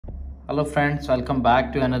Hello friends, welcome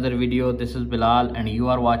back to another video. This is Bilal and you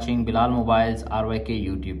are watching Bilal Mobiles RYK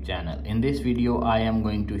YouTube channel. In this video, I am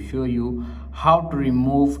going to show you how to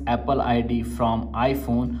remove Apple ID from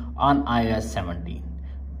iPhone on iOS 17.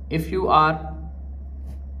 If you are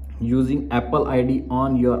using Apple ID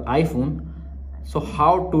on your iPhone, so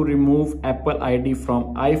how to remove Apple ID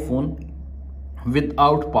from iPhone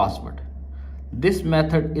without password? This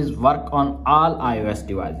method is work on all iOS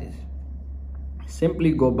devices.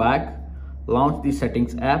 Simply go back, launch the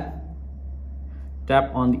settings app,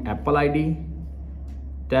 tap on the Apple ID,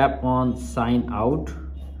 tap on sign out.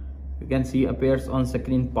 You can see appears on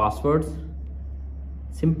screen passwords.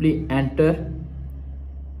 Simply enter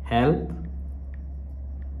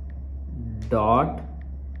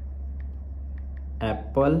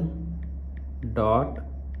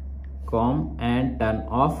help.apple.com and turn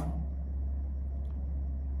off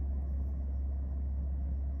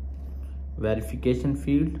verification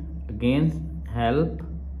field. Again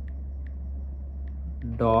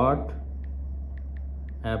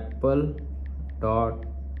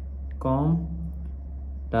help.apple.com,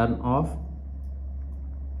 turn off.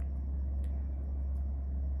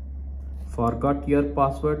 Forgot your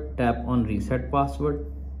password, tap on reset password.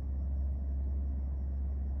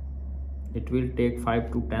 It will take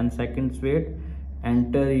 5 to 10 seconds. Wait,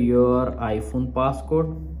 enter your iPhone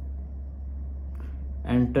passcode,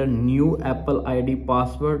 enter new Apple ID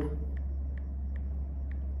password,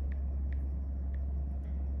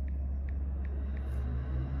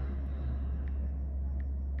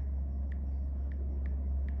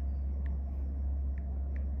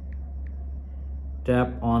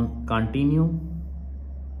 tap on continue.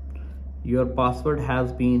 Your password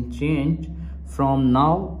has been changed. From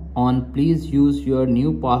now on, please use your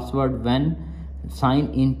new password when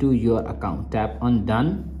sign into your account. Tap on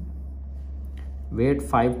done. Wait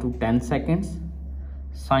 5 to 10 seconds.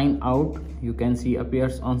 Sign out. You can see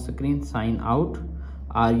appears on screen sign out.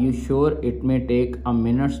 Are you sure? It may take a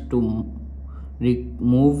minute to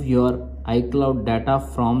remove your iCloud data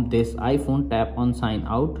from this iPhone. Tap on sign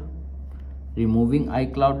out. Removing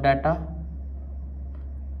iCloud data.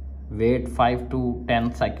 Wait 5 to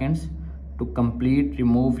 10 seconds to complete.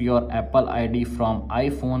 Remove your Apple ID from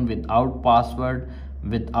iPhone without password,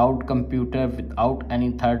 without computer, without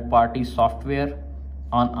any third-party software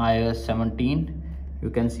on iOS 17. You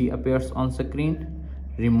can see appears on screen.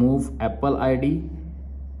 Remove Apple ID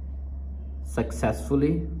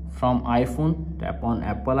successfully from iPhone. Tap on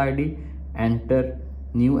Apple ID, enter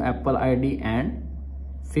new Apple ID and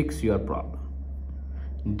fix your problem.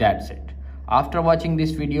 That's it. After watching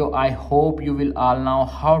this video, I hope you will all know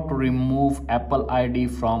how to remove Apple ID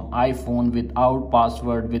from iPhone without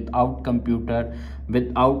password, without computer,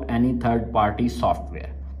 without any third-party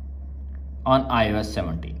software on iOS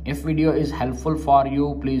 17. If video is helpful for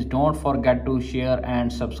you, please don't forget to share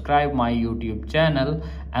and subscribe my YouTube channel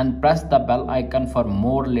and press the bell icon for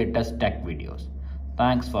more latest tech videos.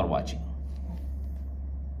 Thanks for watching.